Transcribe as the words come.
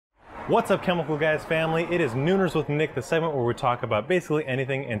What's up, Chemical Guys family? It is Nooners with Nick, the segment where we talk about basically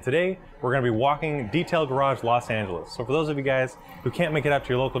anything, and today we're going to be walking Detail Garage Los Angeles. So for those of you guys who can't make it out to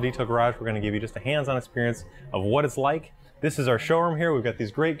your local detail garage, we're going to give you just a hands-on experience of what it's like. This is our showroom here. We've got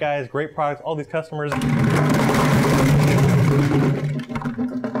these great guys, great products, all these customers.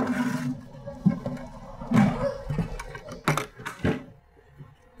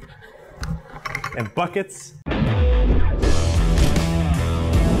 And buckets.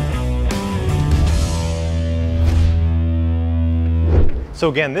 So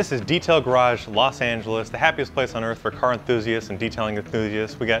again, this is Detail Garage Los Angeles, the happiest place on earth for car enthusiasts and detailing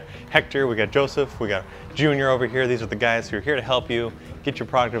enthusiasts. We got Hector, we got Joseph, we got Junior over here. These are the guys who are here to help you get your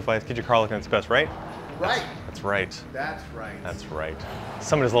product advice, get your car looking its best, right? Right. That's right. That's right. That's right.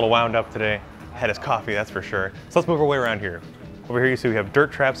 Somebody's a little wound up today. Had his coffee, that's for sure. So let's move our way around here. Over here you see we have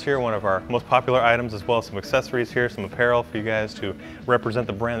dirt traps here, one of our most popular items, as well as some accessories here, some apparel for you guys to represent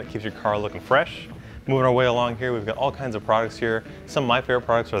the brand that keeps your car looking fresh. Moving our way along here, we've got all kinds of products here. Some of my favorite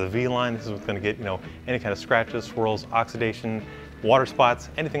products are the V-line. This is what's going to get, any kind of scratches, swirls, oxidation, water spots,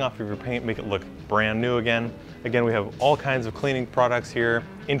 anything off of your paint, make it look brand new again. Again, we have all kinds of cleaning products here,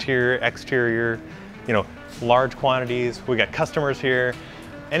 interior, exterior, large quantities. We got customers here.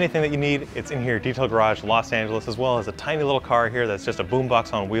 Anything that you need, it's in here. Detail Garage Los Angeles, as well as a tiny little car here that's just a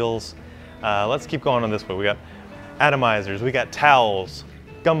boombox on wheels. Let's keep going on this way. We got atomizers, we got towels,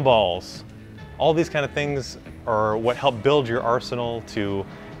 gumballs. All these kind of things are what help build your arsenal to,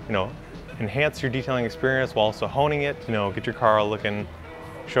 enhance your detailing experience while also honing it, get your car looking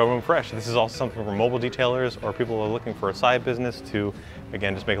showroom fresh. This is also something for mobile detailers or people who are looking for a side business to,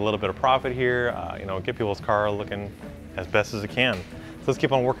 again, just make a little bit of profit here, get people's car looking as best as it can. So let's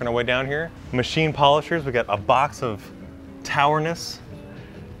keep on working our way down here. Machine polishers, we got a box of towerness.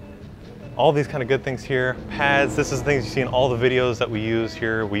 All these kind of good things here. Pads, this is the things you see in all the videos that we use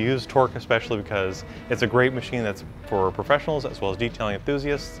here. We use Torque especially because it's a great machine that's for professionals as well as detailing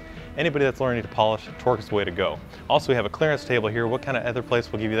enthusiasts. Anybody that's learning to polish, Torque is the way to go. Also, we have a clearance table here. What kind of other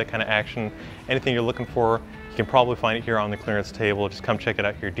place will give you that kind of action? Anything you're looking for, you can probably find it here on the clearance table. Just come check it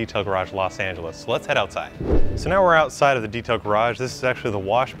out here, Detail Garage Los Angeles. So let's head outside. So now we're outside of the Detail Garage. This is actually the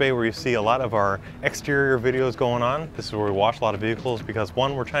wash bay where you see a lot of our exterior videos going on. This is where we wash a lot of vehicles because,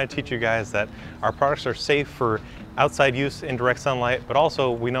 one, we're trying to teach you guys that our products are safe for outside use in direct sunlight, but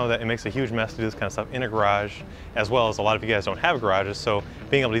also we know that it makes a huge mess to do this kind of stuff in a garage, as well as a lot of you guys don't have garages, so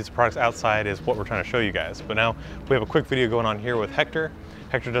being able to use the products outside is what we're trying to show you guys. But now we have a quick video going on here with Hector.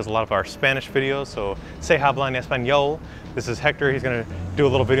 Hector does a lot of our Spanish videos, so say habla en español. This is Hector. He's going to do a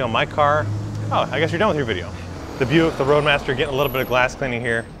little video on my car. Oh, I guess you're done with your video. The Buick, the Roadmaster, getting a little bit of glass cleaning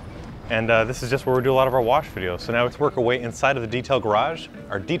here. And this is just where we do a lot of our wash videos. So now let's work our way inside of the Detail Garage,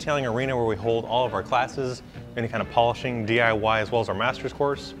 our detailing arena where we hold all of our classes, any kind of polishing, DIY, as well as our master's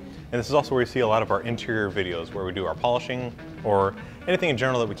course. And this is also where you see a lot of our interior videos where we do our polishing or anything in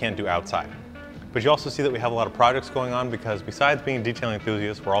general that we can't do outside. But you also see that we have a lot of projects going on because besides being detailing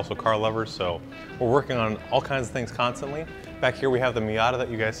enthusiasts, we're also car lovers, so we're working on all kinds of things constantly. Back here we have the Miata that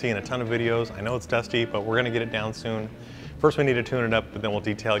you guys see in a ton of videos. I know it's dusty, but we're gonna get it down soon. First we need to tune it up, but then we'll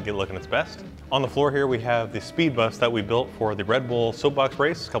detail it, get it looking its best. On the floor here we have the speed bus that we built for the Red Bull soapbox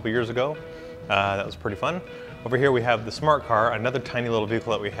race a couple years ago. That was pretty fun. Over here we have the Smart Car, another tiny little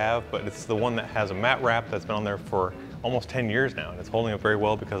vehicle that we have, but it's the one that has a matte wrap that's been on there for almost 10 years now, and it's holding up very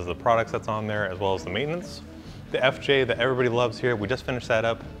well because of the products that's on there as well as the maintenance. The FJ that everybody loves here, we just finished that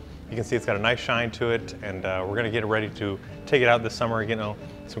up. You can see it's got a nice shine to it, and we're gonna get it ready to take it out this summer,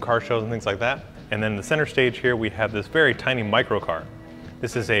 some car shows and things like that. And then the center stage here, we have this very tiny micro car.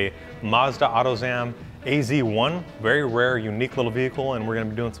 This is a Mazda AutoZam AZ1, very rare, unique little vehicle, and we're gonna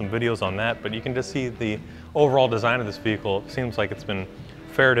be doing some videos on that, but you can just see the overall design of this vehicle. It seems like it's been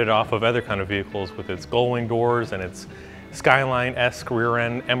ferreted off of other kind of vehicles with its gull-wing doors and its Skyline-esque rear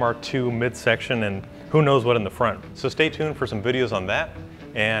end, MR2 midsection, and who knows what in the front. So stay tuned for some videos on that.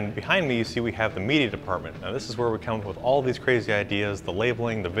 And behind me you see we have the media department. Now this is where we come up with all these crazy ideas, the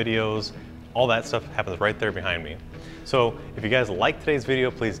labeling, the videos, all that stuff happens right there behind me. So if you guys like today's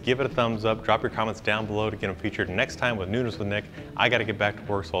video, please give it a thumbs up, drop your comments down below to get them featured next time with Nooners with Nick. I gotta get back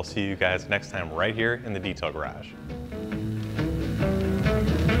to work, so I'll see you guys next time right here in the Detail Garage.